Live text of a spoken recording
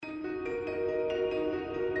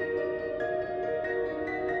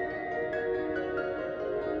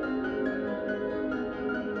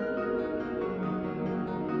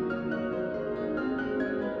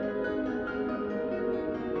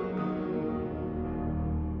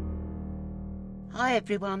Hi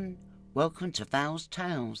everyone, welcome to Val's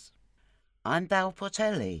Tales. I'm Val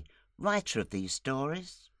Portelli, writer of these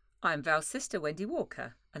stories. I'm Val's sister, Wendy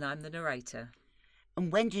Walker, and I'm the narrator.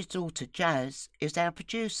 And Wendy's daughter Jazz is our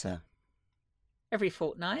producer. Every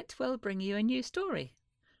fortnight, we'll bring you a new story.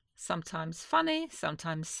 Sometimes funny,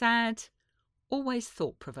 sometimes sad, always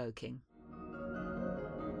thought-provoking.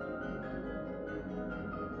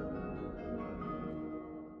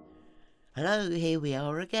 Hello, here we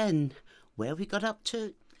are again. Where have we got up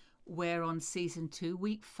to? We're on season 2,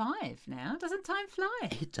 week 5 now. Doesn't time fly?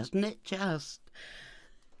 Doesn't it just?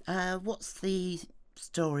 What's the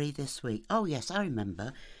story this week? Oh yes, I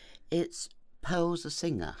remember. It's Pearl's a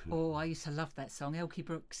Singer. Oh, I used to love that song, Elkie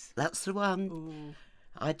Brooks. That's the one. Ooh.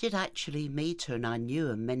 I did actually meet her and I knew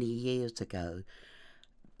her many years ago.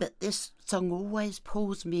 But this song always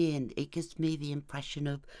pulls me in. It gives me the impression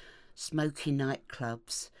of smoky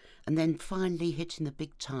nightclubs and then finally hitting the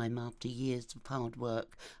big time after years of hard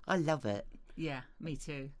work. I love it. Yeah, me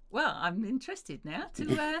too. Well, I'm interested now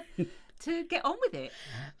to get on with it.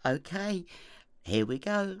 Okay, here we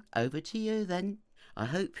go. Over to you then. I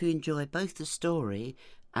hope you enjoy both the story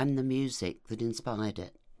and the music that inspired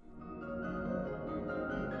it.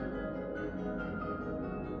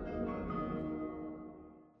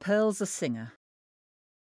 Pearl's a singer.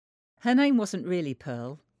 Her name wasn't really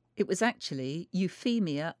Pearl. It was actually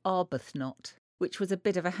Euphemia Arbuthnot, which was a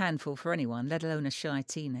bit of a handful for anyone, let alone a shy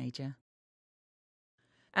teenager.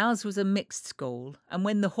 Ours was a mixed school, and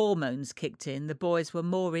when the hormones kicked in, the boys were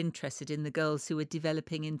more interested in the girls who were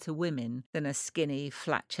developing into women than a skinny,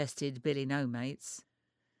 flat-chested Billy No-Mates.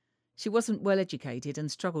 She wasn't well educated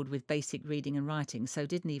and struggled with basic reading and writing, so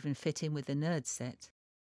didn't even fit in with the nerd set.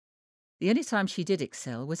 The only time she did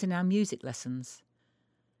excel was in our music lessons.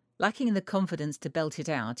 Lacking the confidence to belt it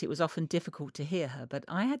out, it was often difficult to hear her, but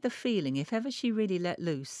I had the feeling if ever she really let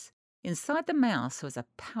loose, inside the mouse was a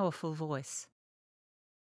powerful voice.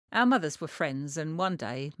 Our mothers were friends, and one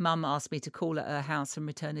day Mum asked me to call at her house and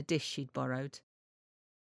return a dish she'd borrowed.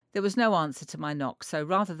 There was no answer to my knock, so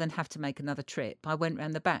rather than have to make another trip, I went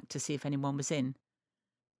round the back to see if anyone was in.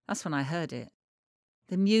 That's when I heard it.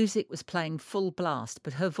 The music was playing full blast,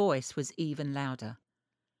 but her voice was even louder.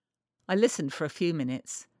 I listened for a few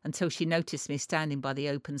minutes, until she noticed me standing by the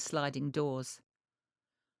open sliding doors.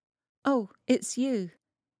 "Oh, it's you,"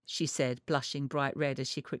 she said, blushing bright red as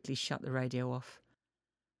she quickly shut the radio off.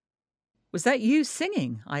 "Was that you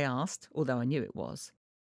singing?" I asked, although I knew it was.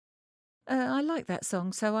 I like that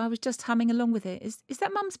song, so I was just humming along with it. Is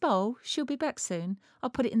that Mum's bowl? She'll be back soon. I'll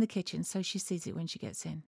put it in the kitchen so she sees it when she gets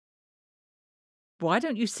in." "Why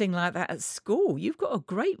don't you sing like that at school? You've got a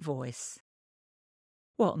great voice."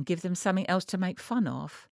 "What, and give them something else to make fun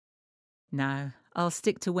of?" "No, I'll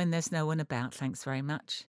stick to when there's no one about, thanks very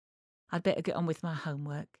much. I'd better get on with my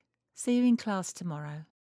homework. See you in class tomorrow."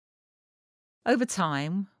 Over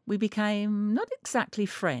time, we became not exactly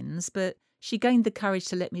friends, but she gained the courage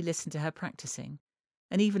to let me listen to her practicing,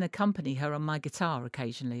 and even accompany her on my guitar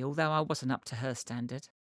occasionally, although I wasn't up to her standard.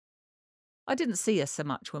 I didn't see her so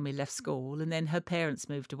much when we left school, and then her parents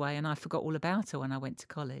moved away and I forgot all about her when I went to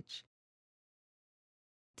college.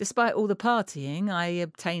 Despite all the partying, I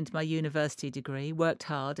obtained my university degree, worked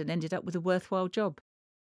hard, and ended up with a worthwhile job.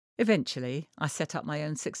 Eventually, I set up my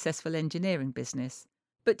own successful engineering business,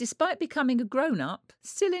 but despite becoming a grown-up,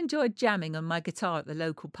 still enjoyed jamming on my guitar at the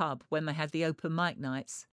local pub when they had the open mic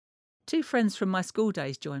nights. 2 friends from my school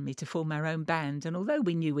days joined me to form our own band, and although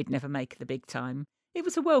we knew we'd never make the big time, it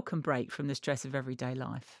was a welcome break from the stress of everyday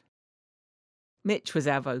life. Mitch was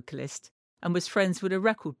our vocalist, and was friends with a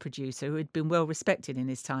record producer who had been well respected in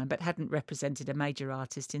his time but hadn't represented a major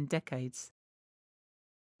artist in decades.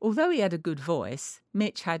 Although he had a good voice,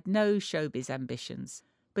 Mitch had no showbiz ambitions,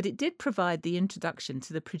 but it did provide the introduction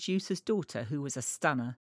to the producer's daughter, who was a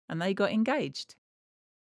stunner, and they got engaged.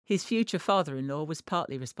 His future father-in-law was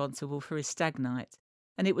partly responsible for his stag night,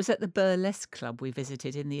 and it was at the burlesque club we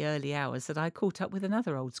visited in the early hours that I caught up with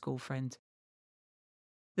another old school friend.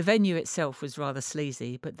 The venue itself was rather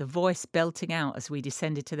sleazy, but the voice belting out as we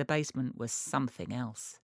descended to the basement was something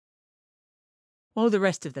else. While the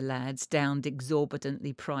rest of the lads downed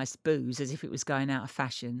exorbitantly priced booze as if it was going out of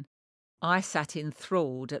fashion, I sat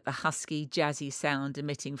enthralled at the husky, jazzy sound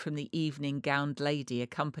emitting from the evening-gowned lady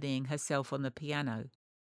accompanying herself on the piano.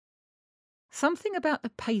 Something about the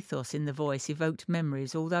pathos in the voice evoked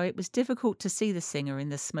memories, although it was difficult to see the singer in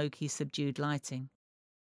the smoky, subdued lighting.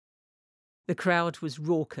 The crowd was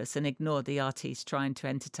raucous and ignored the artiste trying to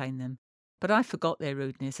entertain them, but I forgot their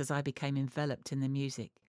rudeness as I became enveloped in the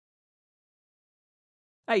music.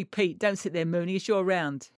 "Hey, Pete, don't sit there mooning, it's your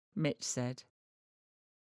round," Mitch said.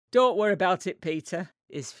 "Don't worry about it, Peter.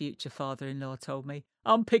 his future father-in-law told me.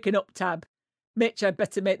 I'm picking up tab. Mitch had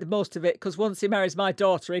better make the most of it, because once he marries my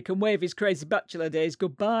daughter, he can wave his crazy bachelor days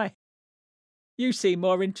goodbye. You seem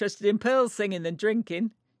more interested in Pearl singing than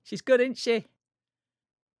drinking. She's good, isn't she?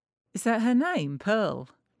 Is that her name, Pearl?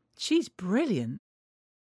 She's brilliant.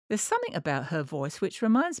 There's something about her voice which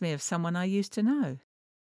reminds me of someone I used to know.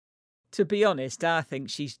 To be honest, I think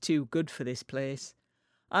she's too good for this place.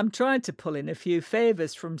 I'm trying to pull in a few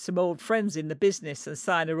favours from some old friends in the business and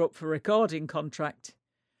sign her up for a recording contract.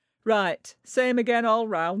 Right, same again all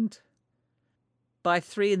round. By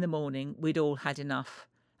 3 a.m, we'd all had enough,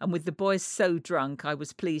 and with the boys so drunk, I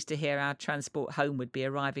was pleased to hear our transport home would be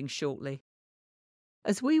arriving shortly.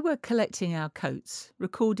 As we were collecting our coats,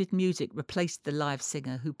 recorded music replaced the live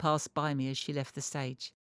singer who passed by me as she left the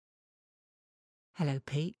stage. "Hello,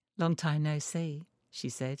 Pete. Long time no see," she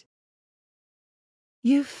said.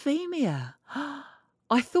 "Euphemia!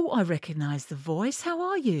 I thought I recognised the voice. How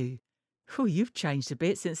are you? Oh, you've changed a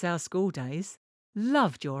bit since our school days.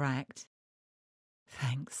 Loved your act."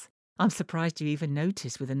 "Thanks. I'm surprised you even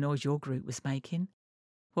noticed with the noise your group was making.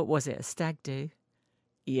 What was it, a stag do?"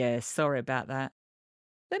 "Yeah, sorry about that.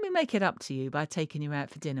 Let me make it up to you by taking you out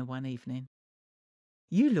for dinner one evening."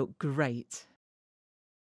 "You look great."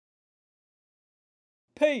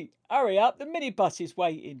 "Pete, hurry up, the minibus is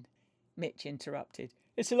waiting," Mitch interrupted.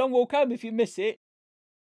 "It's a long walk home if you miss it."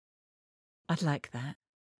 "I'd like that,"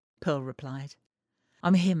 Pearl replied.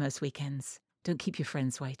 "I'm here most weekends. Don't keep your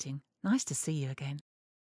friends waiting. Nice to see you again."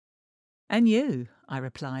 "And you," I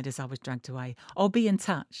replied as I was dragged away. "I'll be in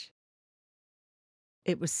touch."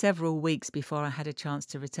 It was several weeks before I had a chance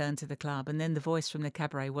to return to the club, and then the voice from the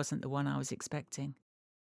cabaret wasn't the one I was expecting.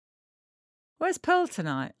 "Where's Pearl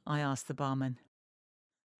tonight?" I asked the barman.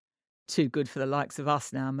 "Too good for the likes of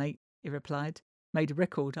us now, mate," he replied. "Made a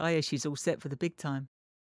record. I hear she's all set for the big time."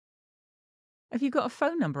 "Have you got a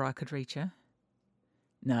phone number I could reach her?"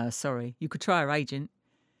 "No, sorry. You could try her agent."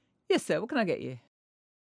 "Yes, sir. What can I get you?"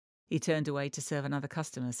 He turned away to serve another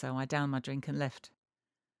customer, so I downed my drink and left.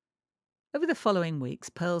 Over the following weeks,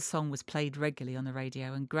 Pearl's song was played regularly on the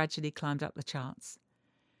radio and gradually climbed up the charts.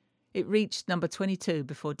 It reached number 22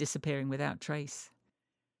 before disappearing without trace.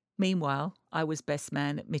 Meanwhile, I was best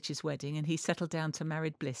man at Mitch's wedding, and he settled down to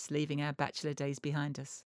married bliss, leaving our bachelor days behind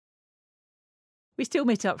us. We still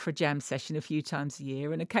meet up for a jam session a few times a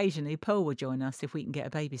year, and occasionally Pearl will join us if we can get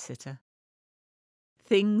a babysitter.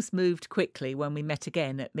 Things moved quickly when we met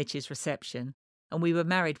again at Mitch's reception, and we were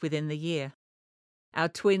married within the year. Our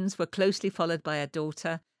twins were closely followed by a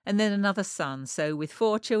daughter and then another son, so with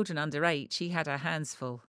 4 children under 8, she had her hands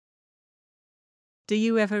full. "Do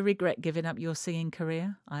you ever regret giving up your singing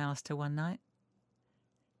career?" I asked her one night.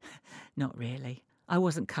 "Not really. I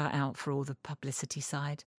wasn't cut out for all the publicity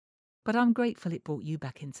side. But I'm grateful it brought you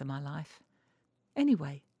back into my life.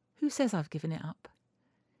 Anyway, who says I've given it up?"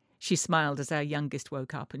 She smiled as our youngest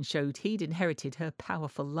woke up and showed he'd inherited her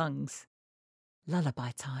powerful lungs.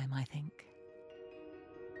 Lullaby time, I think.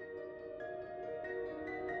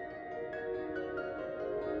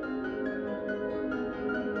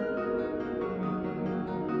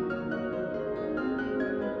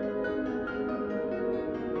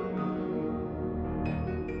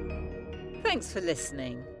 Thanks for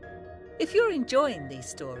listening. If you're enjoying these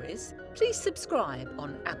stories, please subscribe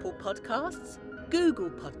on Apple Podcasts, Google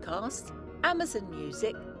Podcasts, Amazon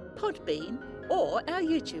Music, Podbean, or our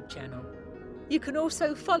YouTube channel. You can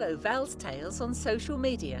also follow Val's Tales on social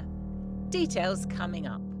media. Details coming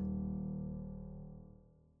up.